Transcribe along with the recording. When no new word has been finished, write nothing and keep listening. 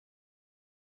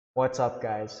What's up,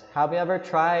 guys? Have you ever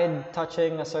tried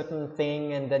touching a certain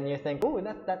thing and then you think, "Ooh,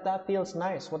 that feels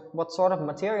nice. What sort of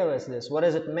material is this? What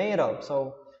is it made of?"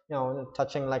 So,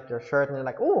 touching like your shirt and you're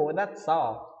like, "Ooh, that's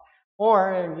soft." Or,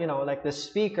 like this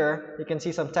speaker, you can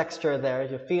see some texture there.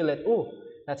 You feel it. "Ooh,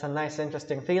 that's a nice,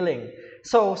 interesting feeling."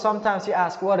 So sometimes you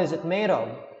ask, "What is it made of?"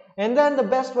 And then the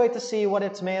best way to see what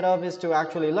it's made of is to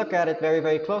actually look at it very,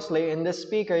 very closely. In this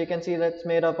speaker, you can see that it's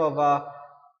made up of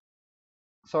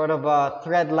sort of a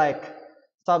thread-like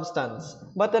substance.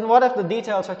 But then what if the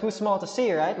details are too small to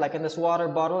see, right? Like in this water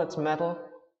bottle, it's metal.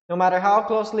 No matter how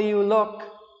closely you look,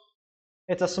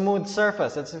 it's a smooth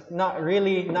surface. It's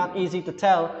not easy to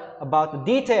tell about the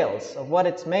details of what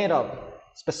it's made of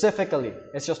specifically.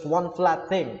 It's just one flat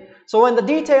thing. So when the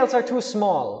details are too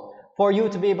small for you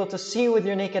to be able to see with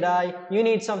your naked eye, you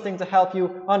need something to help you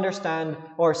understand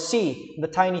or see the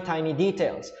tiny, tiny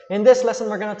details. In this lesson,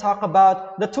 we're going to talk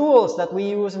about the tools that we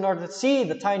use in order to see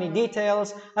the tiny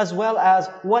details, as well as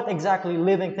what exactly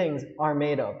living things are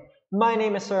made of. My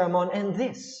name is Sir Ramon, and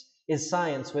this is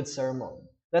Science with Sir Ramon.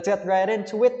 Let's get right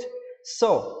into it.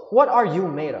 So, what are you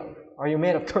made of? Are you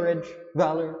made of courage,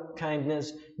 valor,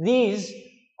 kindness? These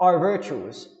are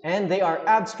virtues, and they are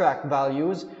abstract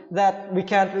values that we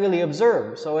can't really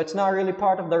observe. So it's not really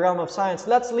part of the realm of science.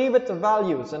 Let's leave it to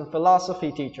values and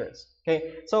philosophy teachers.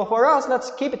 Okay, so for us,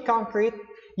 let's keep it concrete.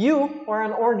 You are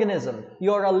an organism.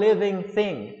 You're a living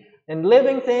thing. And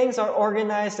living things are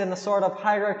organized in a sort of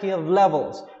hierarchy of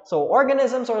levels. So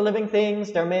organisms or living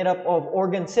things, they're made up of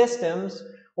organ systems.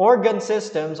 Organ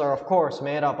systems are, of course,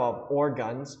 made up of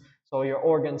organs. So your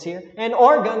organs here. And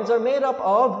organs are made up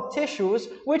of tissues,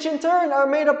 which in turn are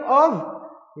made up of,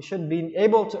 you should be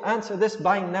able to answer this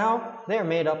by now, they're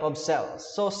made up of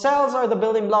cells. So cells are the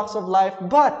building blocks of life,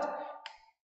 but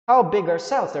how big are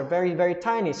cells? They're very, very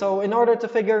tiny. So in order to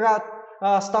figure out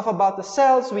stuff about the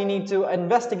cells, we need to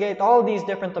investigate all these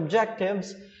different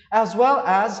objectives, as well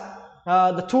as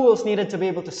the tools needed to be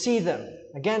able to see them.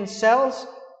 Again, cells,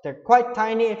 they're quite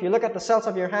tiny. If you look at the cells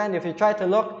of your hand, if you try to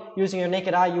look using your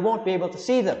naked eye, you won't be able to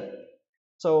see them.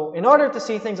 So in order to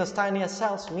see things as tiny as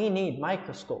cells, we need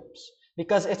microscopes,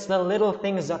 because it's the little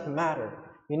things that matter.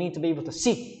 You need to be able to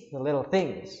see the little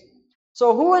things.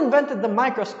 So who invented the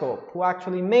microscope? Who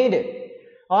actually made it?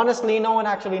 Honestly, no one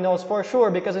actually knows for sure,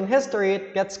 because in history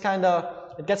it gets kind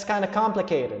of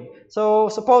complicated. So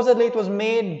supposedly it was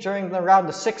made during around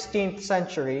the 16th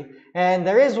century, and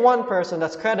there is one person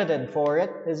that's credited for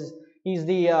it. He's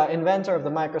the inventor of the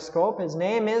microscope. His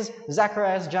name is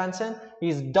Zacharias Janssen.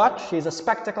 He's Dutch. He's a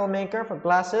spectacle maker for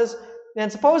glasses,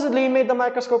 and supposedly he made the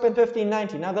microscope in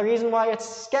 1590. Now the reason why it's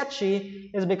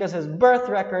sketchy is because his birth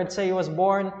records say he was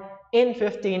born in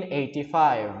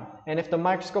 1585. And if the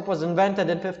microscope was invented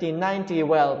in 1590,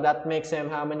 well, that makes him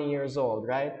how many years old,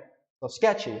 right? So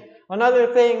sketchy.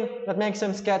 Another thing that makes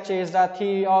him sketchy is that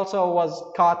he also was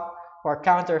caught for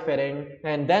counterfeiting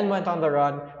and then went on the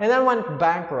run and then went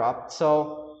bankrupt.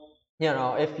 So,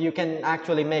 if you can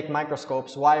actually make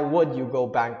microscopes, why would you go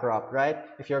bankrupt, right?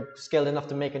 If you're skilled enough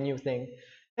to make a new thing.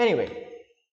 Anyway,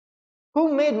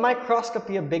 who made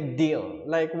microscopy a big deal?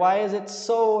 Like, why is it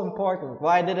so important?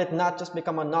 Why did it not just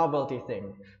become a novelty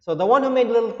thing? So the one who made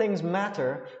little things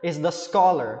matter is the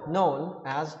scholar known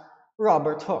as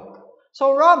Robert Hooke.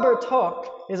 So Robert Hooke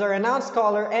is a renowned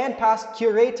scholar and past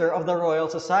curator of the Royal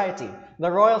Society.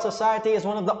 The Royal Society is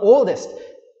one of the oldest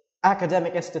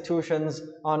academic institutions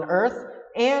on Earth.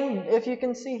 And if you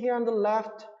can see here on the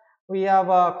left, we have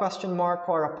a question mark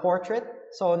for a portrait.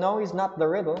 So no, he's not the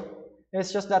riddle.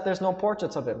 It's just that there's no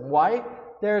portraits of him. Why?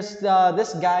 There's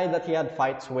this guy that he had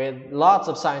fights with, lots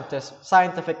of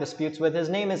scientific disputes with. His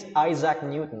name is Isaac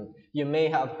Newton. You may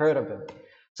have heard of him.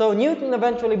 So Newton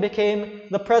eventually became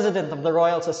the president of the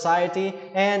Royal Society,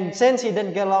 and since he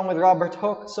didn't get along with Robert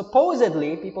Hooke,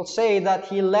 supposedly people say that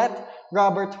he let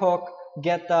Robert Hooke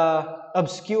get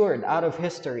obscured out of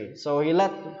history. So he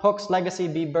let Hooke's legacy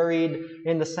be buried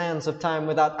in the sands of time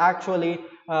without actually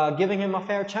giving him a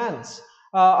fair chance.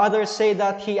 Others say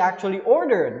that he actually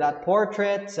ordered that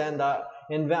portraits and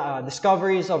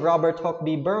discoveries of Robert Hooke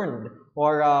be burned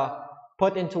or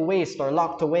put into waste or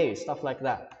locked away, stuff like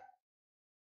that.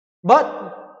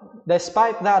 But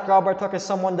despite that, Robert Hooke is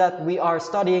someone that we are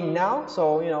studying now,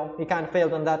 so he kind of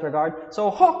failed in that regard. So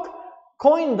Hooke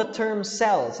coined the term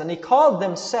cells, and he called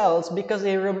them cells because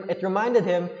it reminded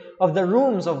him of the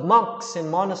rooms of monks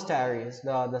in monasteries.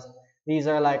 These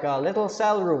are like little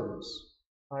cell rooms.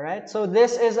 All right, so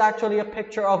this is actually a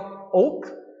picture of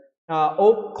oak,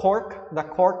 oak cork, the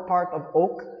cork part of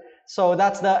oak. So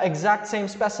that's the exact same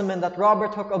specimen that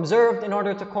Robert Hooke observed in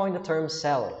order to coin the term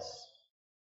cells.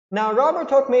 Now, Robert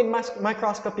Hooke made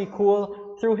microscopy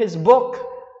cool through his book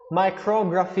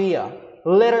micrographia.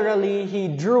 Literally, he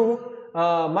drew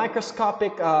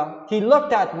he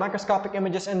looked at microscopic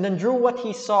images and then drew what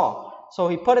he saw. So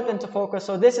he put it into focus.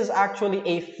 So this is actually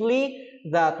a flea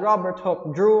that Robert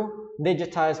Hooke drew,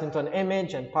 digitized into an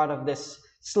image and part of this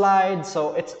slide.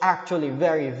 So it's actually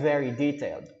very, very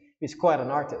detailed. He's quite an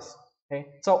artist. Okay?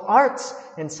 So arts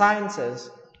and sciences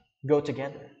go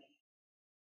together.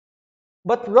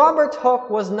 But Robert Hooke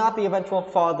was not the eventual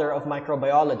father of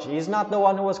microbiology. He's not the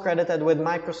one who was credited with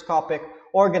microscopic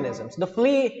organisms. The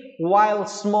flea, while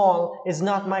small, is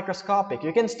not microscopic.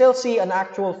 You can still see an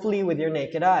actual flea with your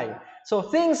naked eye. So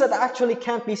things that actually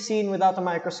can't be seen without a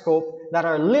microscope that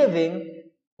are living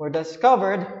were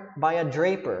discovered by a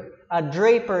draper. A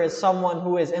draper is someone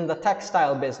who is in the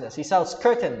textile business. He sells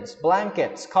curtains,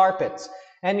 blankets, carpets,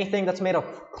 anything that's made of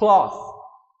cloth.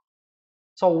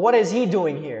 So what is he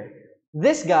doing here?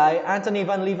 This guy, Antony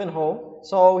van Leeuwenhoek,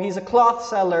 so he's a cloth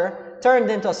seller, turned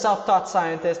into a self-taught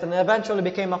scientist, and eventually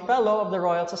became a fellow of the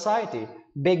Royal Society.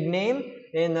 Big name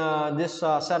in this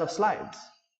set of slides.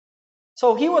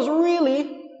 So he was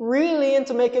really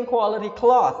into making quality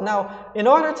cloth. Now, in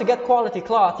order to get quality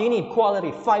cloth, you need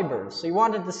quality fibers. So he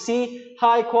wanted to see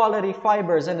high quality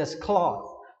fibers in his cloth.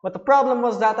 But the problem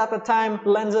was that at the time,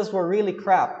 lenses were really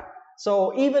crap.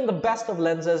 So even the best of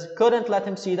lenses couldn't let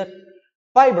him see the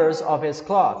fibers of his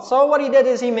cloth. So what he did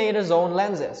is he made his own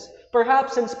lenses.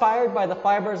 Perhaps inspired by the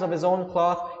fibers of his own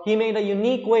cloth, he made a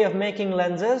unique way of making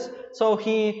lenses. So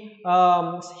he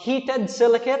heated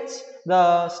silicates,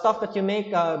 the stuff that you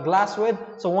make glass with.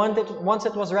 So once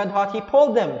it was red hot, he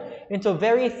pulled them into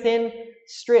very thin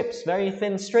strips, very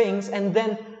thin strings, and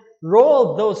then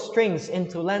rolled those strings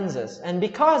into lenses. And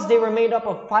because they were made up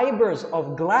of fibers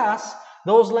of glass,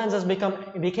 those lenses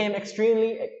became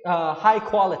extremely high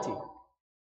quality.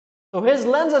 So his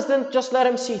lenses didn't just let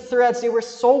him see threads, they were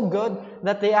so good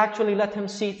that they actually let him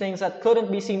see things that couldn't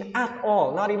be seen at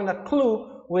all, not even a clue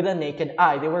with a naked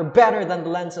eye. They were better than the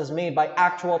lenses made by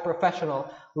actual professional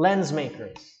lens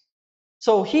makers.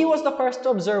 So he was the first to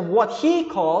observe what he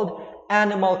called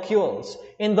animalcules.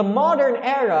 In the modern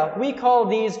era, we call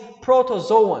these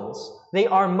protozoans. They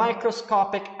are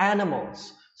microscopic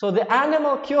animals. So the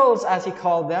animalcules, as he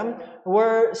called them,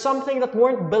 were something that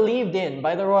weren't believed in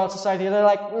by the Royal Society. They're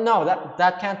like, no,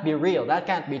 that can't be real. That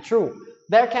can't be true.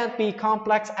 There can't be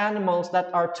complex animals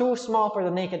that are too small for the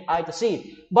naked eye to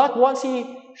see. But once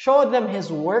he showed them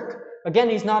his work, again,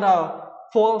 he's not a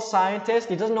full scientist.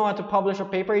 He doesn't know how to publish a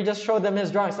paper. He just showed them his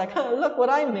drawings. Like, look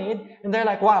what I made. And they're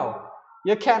like, wow,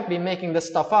 you can't be making this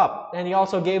stuff up. And he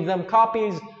also gave them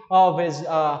copies of his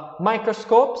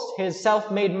microscopes, his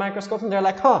self-made microscopes. And they're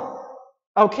like,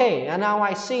 okay, and now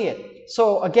I see it.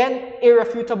 So again,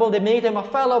 irrefutable. They made him a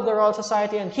fellow of the Royal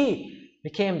Society, and he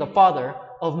became the father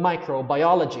of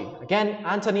microbiology. Again,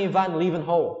 Antony van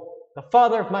Leeuwenhoek, the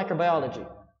father of microbiology.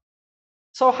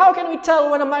 So how can we tell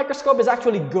when a microscope is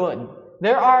actually good?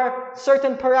 There are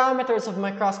certain parameters of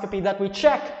microscopy that we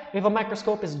check if a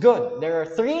microscope is good. There are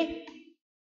 3.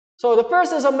 So the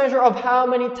first is a measure of how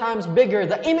many times bigger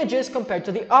the image is compared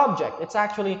to the object. It's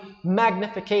actually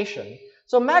magnification.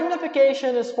 So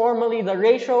magnification is formally the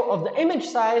ratio of the image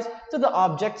size to the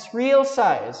object's real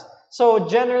size. So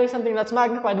generally something that's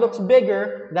magnified looks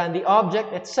bigger than the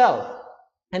object itself.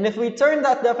 And if we turn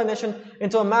that definition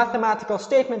into a mathematical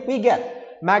statement, we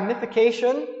get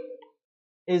magnification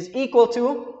is equal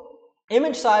to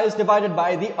image size divided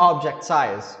by the object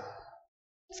size.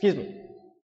 Excuse me.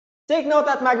 Take note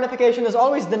that magnification is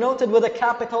always denoted with a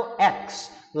capital X,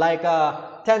 like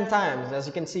 10 times, as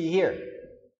you can see here.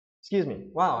 Excuse me.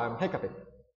 Wow, I'm hiccuping.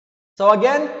 So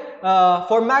again,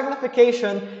 for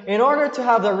magnification, in order to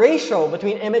have the ratio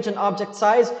between image and object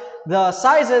size, the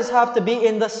sizes have to be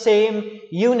in the same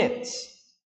units.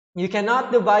 You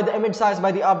cannot divide the image size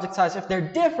by the object size if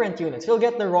they're different units. You'll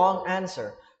get the wrong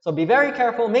answer. So be very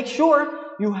careful. Make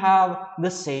sure you have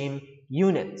the same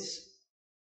units.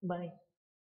 Bye.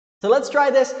 So let's try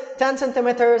this 10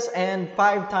 centimeters and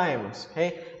 5 times.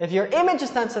 Okay? If your image is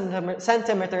 10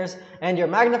 centimeters and your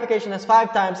magnification is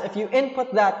 5 times, if you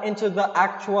input that into the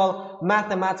actual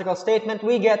mathematical statement,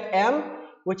 we get m,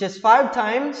 which is 5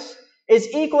 times, is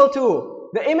equal to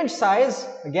the image size.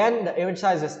 Again, the image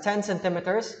size is 10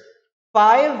 centimeters.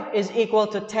 5 is equal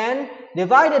to 10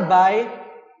 divided by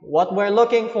what we're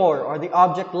looking for, or the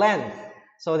object length.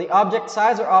 So the object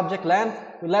size or object length,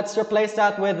 let's replace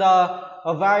that with a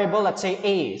variable, let's say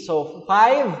a. So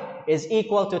 5 is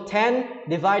equal to 10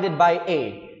 divided by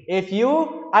a. If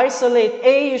you isolate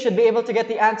a, you should be able to get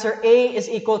the answer a is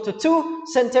equal to 2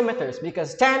 centimeters,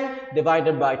 because 10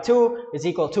 divided by 2 is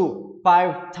equal to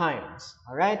 5 times.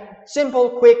 Alright?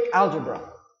 Simple, quick algebra.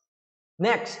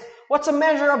 Next, What's a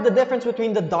measure of the difference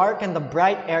between the dark and the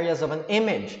bright areas of an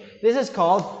image? This is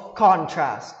called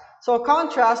contrast. So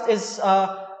contrast is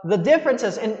the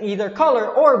differences in either color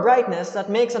or brightness that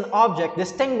makes an object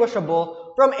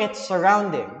distinguishable from its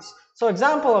surroundings. So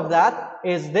example of that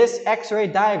is this X-ray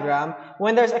diagram.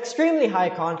 When there's extremely high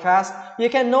contrast, you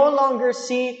can no longer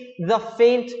see the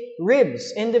faint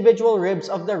ribs, individual ribs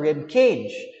of the rib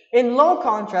cage. In low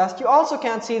contrast, you also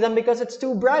can't see them because it's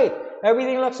too bright.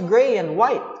 Everything looks gray and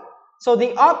white. So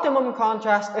the optimum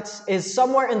contrast is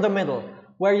somewhere in the middle,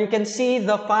 where you can see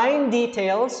the fine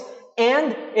details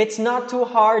and it's not too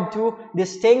hard to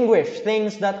distinguish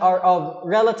things that are of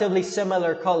relatively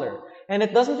similar color. And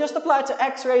it doesn't just apply to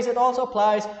X-rays, it also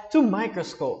applies to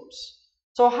microscopes.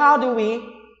 So how do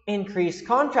we increase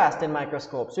contrast in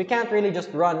microscopes? We can't really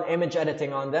just run image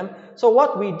editing on them. So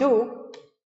what we do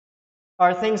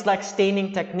are things like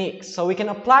staining techniques. So we can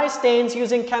apply stains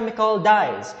using chemical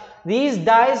dyes. These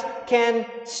dyes can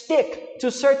stick to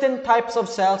certain types of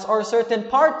cells or certain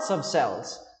parts of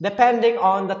cells, depending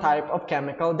on the type of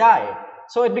chemical dye.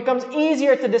 So it becomes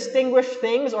easier to distinguish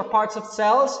things or parts of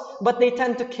cells, but they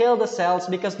tend to kill the cells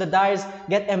because the dyes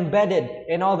get embedded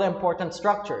in all the important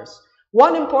structures.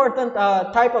 One important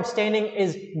type of staining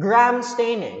is gram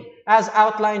staining. As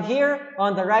outlined here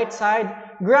on the right side,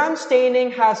 gram staining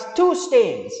has two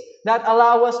stains that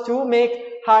allow us to make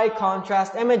high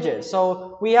contrast images.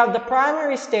 So we have the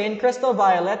primary stain, crystal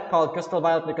violet, called crystal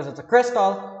violet because it's a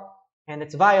crystal and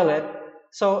it's violet.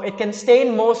 So it can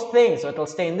stain most things. So it'll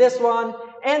stain this one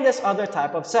and this other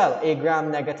type of cell, a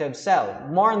gram-negative cell.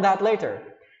 More on that later.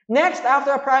 Next,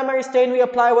 after a primary stain, we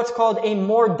apply what's called a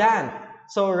mordant.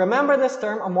 So remember this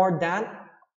term, a mordant.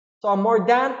 So a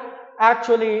mordant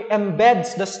actually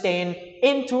embeds the stain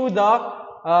into the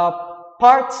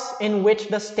parts in which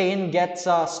the stain gets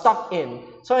stuck in.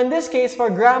 So in this case, for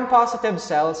gram-positive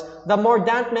cells, the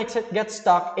mordant makes it get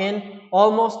stuck in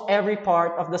almost every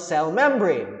part of the cell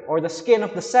membrane or the skin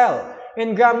of the cell.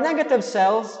 In gram-negative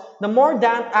cells, the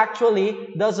mordant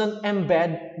actually doesn't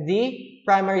embed the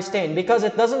primary stain because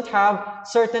it doesn't have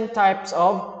certain types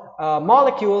of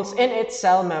molecules in its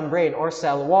cell membrane or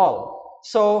cell wall.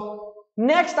 So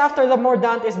next after the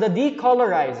mordant is the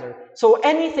decolorizer. So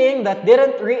anything that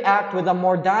didn't react with the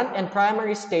mordant and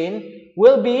primary stain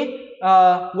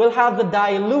will have the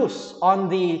dye loose on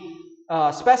the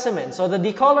specimen. So the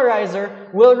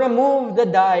decolorizer will remove the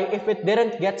dye if it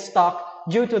didn't get stuck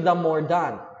due to the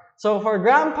mordant. So for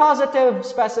gram-positive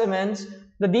specimens,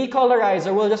 the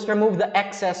decolorizer will just remove the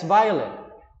excess violet.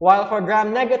 While for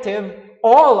gram-negative,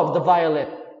 all of the violet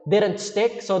didn't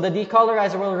stick, so the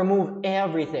decolorizer will remove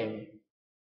everything.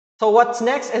 So what's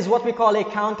next is what we call a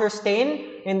counter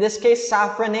stain, in this case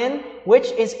safranin,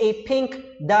 which is a pink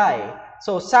dye.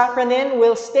 So safranin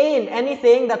will stain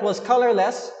anything that was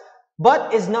colorless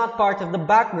but is not part of the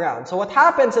background. So what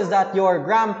happens is that your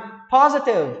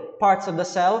gram-positive parts of the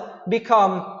cell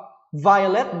become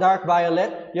violet, dark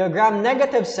violet, your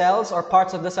gram-negative cells or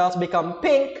parts of the cells become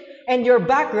pink, and your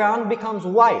background becomes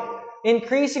white,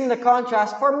 increasing the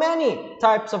contrast for many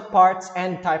types of parts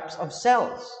and types of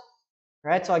cells.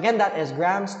 Right? So again, that is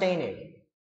gram staining.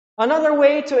 Another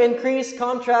way to increase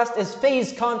contrast is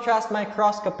phase contrast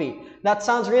microscopy. That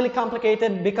sounds really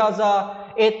complicated because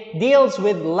it deals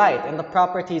with light and the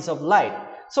properties of light.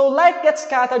 So light gets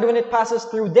scattered when it passes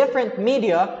through different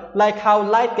media, like how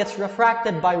light gets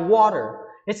refracted by water.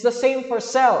 It's the same for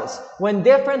cells. When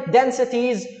different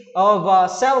densities of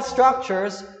cell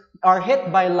structures are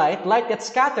hit by light, light gets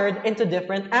scattered into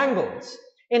different angles.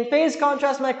 In phase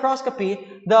contrast microscopy,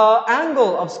 the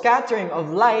angle of scattering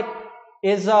of light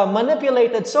is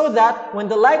manipulated so that when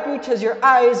the light reaches your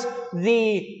eyes,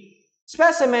 the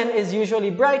specimen is usually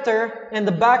brighter and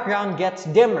the background gets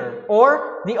dimmer,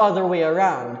 or the other way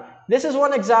around. This is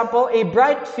one example. A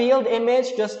bright field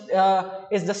image just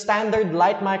is the standard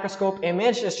light microscope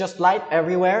image. It's just light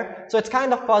everywhere. So it's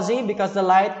kind of fuzzy because the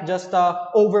light just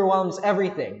overwhelms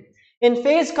everything. In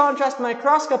phase contrast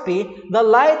microscopy, the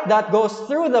light that goes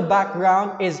through the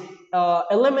background is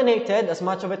eliminated, as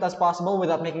much of it as possible,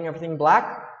 without making everything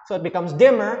black. So it becomes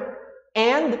dimmer.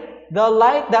 And the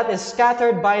light that is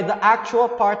scattered by the actual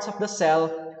parts of the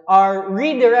cell are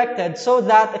redirected so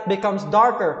that it becomes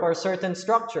darker for certain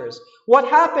structures. What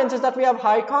happens is that we have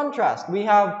high contrast. We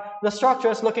have the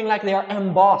structures looking like they are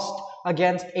embossed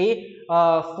against a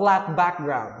flat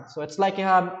background. So it's like you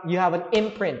have an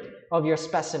imprint of your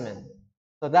specimen.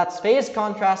 So that's phase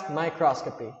contrast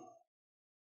microscopy.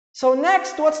 So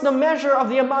next, what's the measure of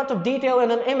the amount of detail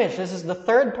in an image? This is the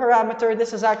third parameter.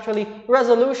 This is actually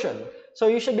resolution. So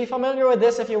you should be familiar with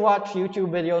this if you watch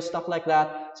YouTube videos, stuff like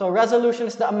that. So resolution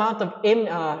is the amount of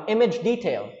image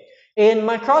detail. In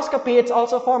microscopy, it's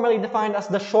also formally defined as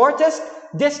the shortest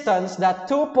distance that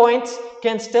two points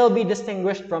can still be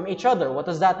distinguished from each other. What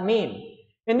does that mean?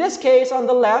 In this case, on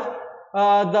the left,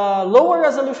 the lower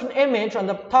resolution image on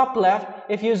the top left,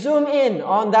 if you zoom in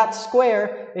on that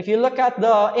square, if you look at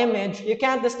the image, you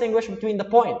can't distinguish between the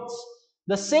points.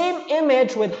 The same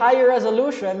image with higher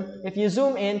resolution, if you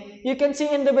zoom in, you can see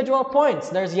individual points.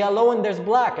 There's yellow and there's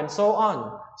black and so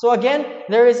on. So again,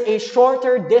 there is a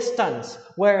shorter distance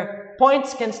where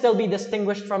points can still be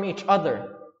distinguished from each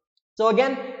other. So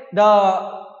again,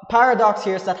 the paradox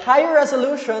here is that higher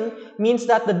resolution means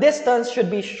that the distance should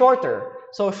be shorter.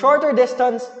 So shorter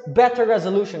distance, better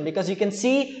resolution, because you can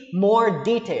see more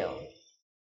detail.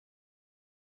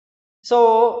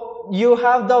 So you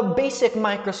have the basic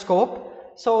microscope.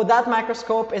 So that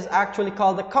microscope is actually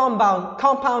called the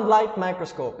compound light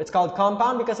microscope. It's called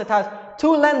compound because it has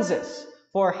two lenses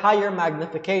for higher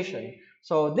magnification.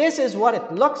 So this is what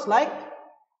it looks like.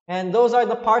 And those are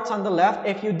the parts on the left.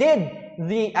 If you did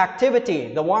the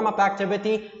activity, the warm-up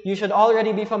activity, you should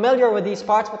already be familiar with these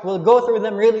parts, but we'll go through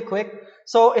them really quick.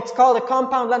 So it's called a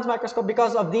compound lens microscope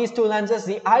because of these two lenses,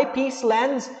 the eyepiece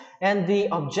lens and the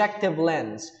objective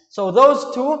lens. So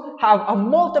those two have a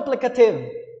multiplicative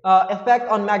effect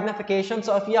on magnification.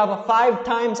 So if you have a 5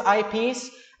 times eyepiece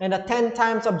and a 10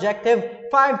 times objective,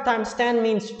 5 times 10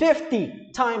 means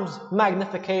 50 times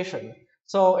magnification.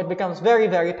 So it becomes very,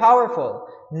 very powerful.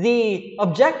 The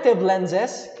objective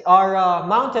lenses are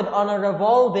mounted on a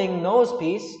revolving nose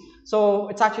piece. So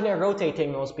it's actually a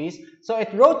rotating nose piece. So it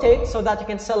rotates so that you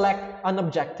can select an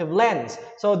objective lens.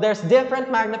 So there's different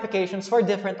magnifications for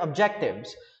different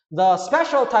objectives. The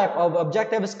special type of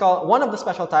objective is called, one of the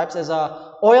special types is an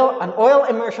oil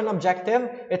immersion objective.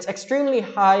 It's extremely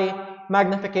high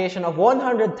magnification of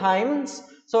 100 times.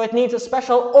 So it needs a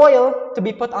special oil to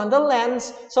be put on the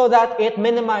lens so that it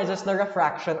minimizes the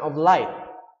refraction of light.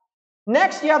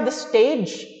 Next, you have the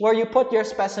stage where you put your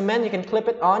specimen. You can clip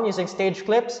it on using stage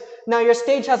clips. Now, your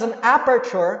stage has an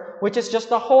aperture, which is just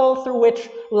a hole through which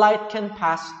light can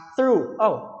pass through.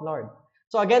 Oh, Lord.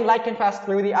 So again, light can pass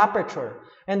through the aperture.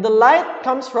 And the light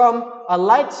comes from a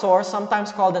light source,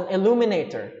 sometimes called an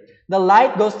illuminator. The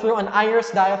light goes through an iris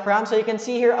diaphragm. So you can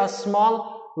see here a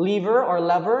small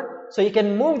lever. So you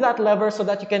can move that lever so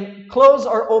that you can close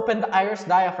or open the iris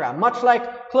diaphragm, much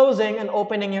like closing and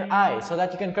opening your eyes, so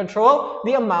that you can control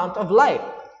the amount of light.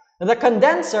 The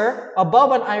condenser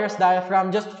above an iris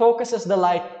diaphragm just focuses the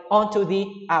light onto the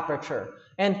aperture.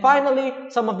 And finally,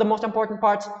 some of the most important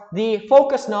parts, the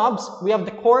focus knobs. We have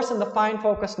the coarse and the fine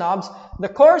focus knobs. The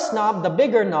coarse knob, the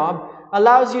bigger knob,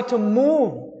 allows you to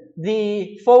move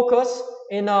the focus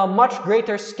in a much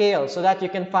greater scale so that you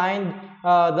can find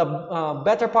the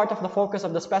better part of the focus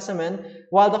of the specimen,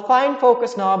 while the fine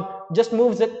focus knob just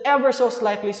moves it ever so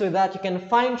slightly so that you can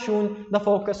fine-tune the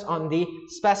focus on the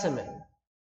specimen.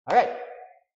 Alright,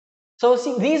 so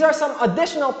see, these are some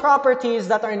additional properties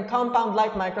that are in compound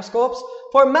light microscopes.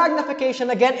 For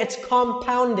magnification, again, it's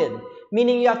compounded,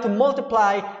 meaning you have to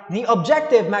multiply the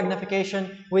objective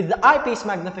magnification with the eyepiece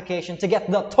magnification to get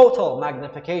the total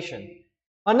magnification.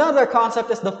 Another concept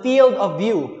is the field of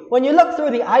view. When you look through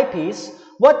the eyepiece,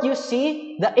 what you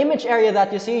see, the image area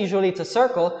that you see, usually it's a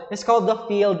circle, is called the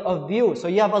field of view. So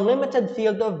you have a limited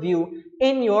field of view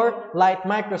in your light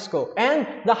microscope. And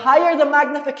the higher the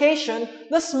magnification,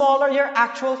 the smaller your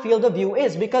actual field of view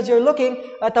is, because you're looking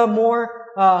at a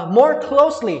more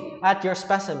closely at your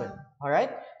specimen.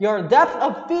 Alright? Your depth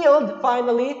of field,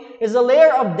 finally, is a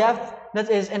layer of depth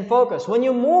that is in focus. When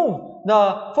you move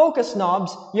the focus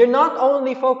knobs, you're not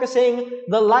only focusing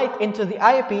the light into the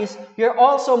eyepiece, you're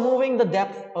also moving the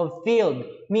depth of field,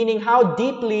 meaning how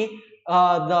deeply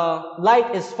the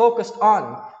light is focused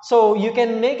on. So you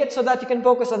can make it so that you can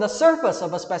focus on the surface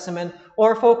of a specimen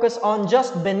or focus on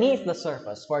just beneath the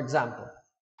surface, for example.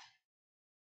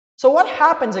 So what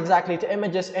happens exactly to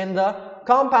images in the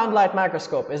compound light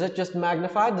microscope? Is it just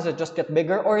magnified? Does it just get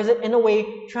bigger? Or is it in a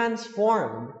way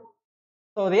transformed?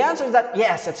 So the answer is that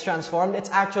yes, it's transformed. It's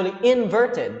actually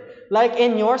inverted. Like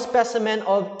in your specimen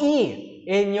of E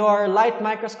in your light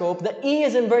microscope, the E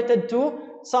is inverted to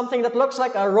something that looks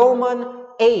like a Roman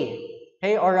A,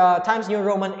 okay, or a Times New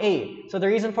Roman A. So the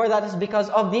reason for that is because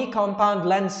of the compound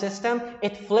lens system.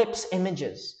 It flips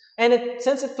images. And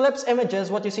since it flips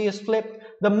images, what you see is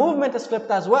flipped. The movement is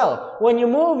flipped as well. When you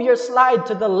move your slide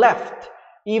to the left,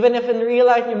 even if in real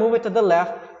life you move it to the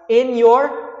left, in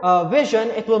your vision,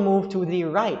 it will move to the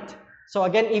right. So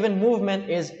again, even movement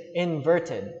is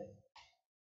inverted.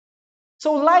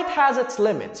 So light has its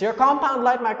limits. Your compound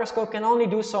light microscope can only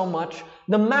do so much.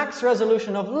 The max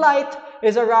resolution of light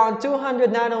is around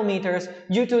 200 nanometers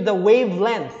due to the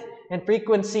wavelength. and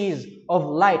frequencies of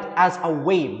light as a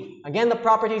wave. Again, the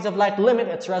properties of light limit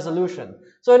its resolution.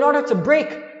 So in order to break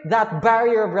that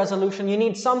barrier of resolution, you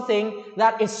need something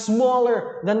that is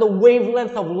smaller than the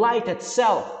wavelength of light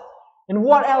itself. And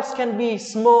what else can be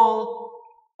small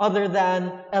other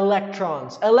than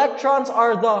electrons? Electrons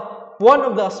are one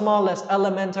of the smallest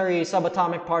elementary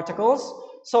subatomic particles.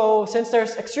 So since they're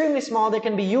extremely small, they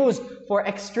can be used for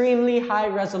extremely high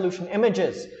resolution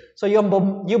images. So you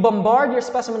bombard your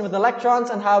specimen with electrons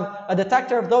and have a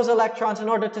detector of those electrons in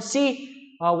order to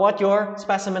see what your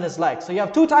specimen is like. So you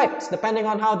have two types depending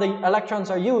on how the electrons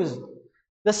are used.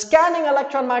 The scanning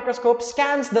electron microscope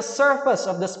scans the surface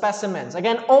of the specimens.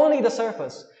 Again, only the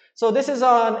surface. So this is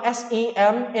an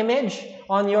SEM image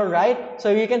on your right.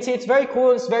 So you can see it's very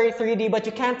cool, it's very 3D, but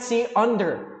you can't see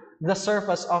under the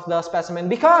surface of the specimen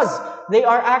because they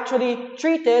are actually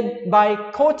treated by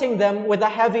coating them with a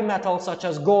heavy metal such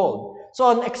as gold. So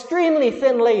an extremely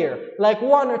thin layer, like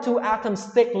 1 or 2 atoms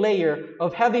thick layer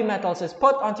of heavy metals is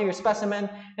put onto your specimen,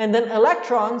 and then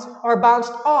electrons are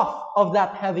bounced off of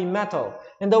that heavy metal.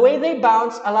 And the way they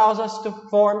bounce allows us to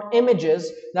form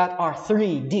images that are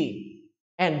 3D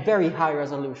and very high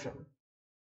resolution.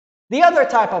 The other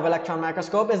type of electron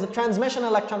microscope is the transmission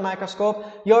electron microscope.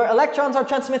 Your electrons are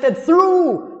transmitted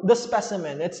through the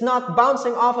specimen. It's not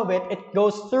bouncing off of it. It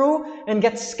goes through and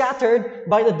gets scattered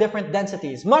by the different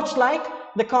densities, much like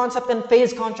the concept in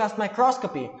phase contrast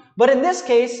microscopy. But in this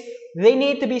case, they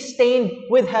need to be stained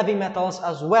with heavy metals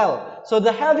as well. So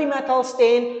the heavy metal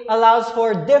stain allows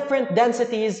for different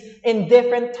densities in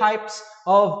different types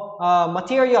of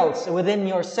materials within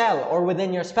your cell or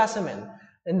within your specimen.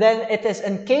 And then it is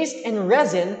encased in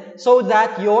resin so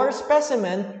that your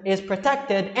specimen is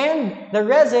protected, and the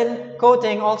resin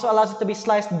coating also allows it to be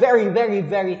sliced very, very,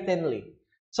 very thinly.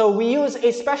 So we use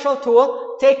a special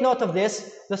tool. Take note of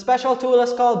this. The special tool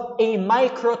is called a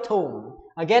microtome.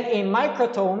 Again, a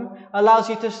microtome allows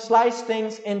you to slice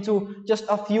things into just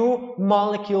a few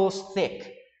molecules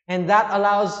thick. And that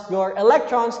allows your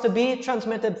electrons to be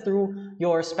transmitted through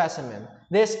your specimen.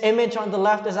 This image on the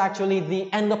left is actually the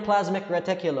endoplasmic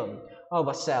reticulum of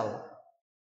a cell.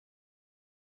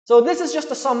 So this is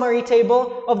just a summary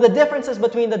table of the differences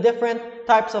between the different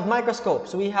types of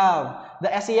microscopes. We have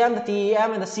the SEM, the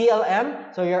TEM, and the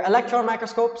CLM. So your electron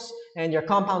microscopes and your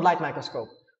compound light microscope.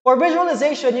 For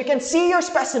visualization, you can see your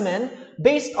specimen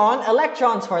based on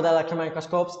electrons for the electron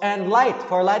microscopes and light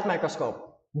for light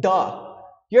microscope. Duh.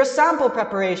 Your sample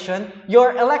preparation,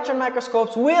 your electron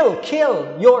microscopes will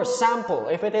kill your sample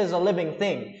if it is a living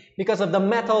thing because of the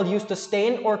metal used to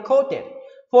stain or coat it.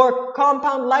 For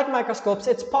compound light microscopes,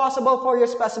 it's possible for your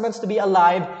specimens to be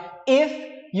alive if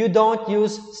you don't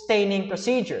use staining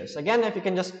procedures. Again, if you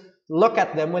can just look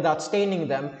at them without staining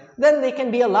them, then they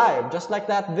can be alive, just like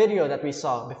that video that we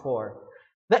saw before.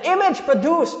 The image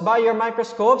produced by your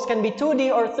microscopes can be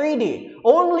 2D or 3D.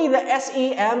 Only the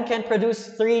SEM can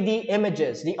produce 3D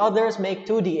images. The others make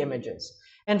 2D images.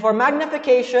 And for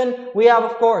magnification, we have,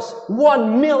 of course,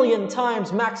 1,000,000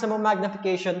 times maximum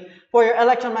magnification for your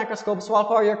electron microscopes, while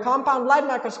for your compound light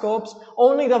microscopes,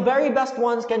 only the very best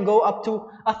ones can go up to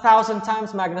 1,000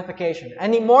 times magnification.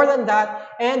 Any more than that,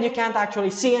 and you can't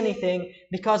actually see anything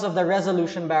because of the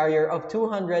resolution barrier of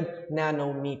 200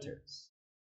 nanometers.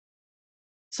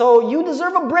 So you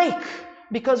deserve a break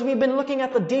because we've been looking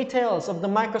at the details of the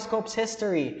microscope's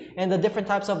history and the different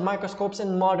types of microscopes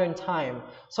in modern time.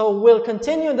 So we'll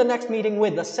continue in the next meeting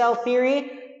with the cell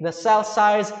theory, the cell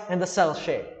size, and the cell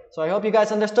shape. So I hope you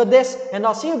guys understood this, and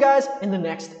I'll see you guys in the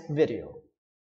next video.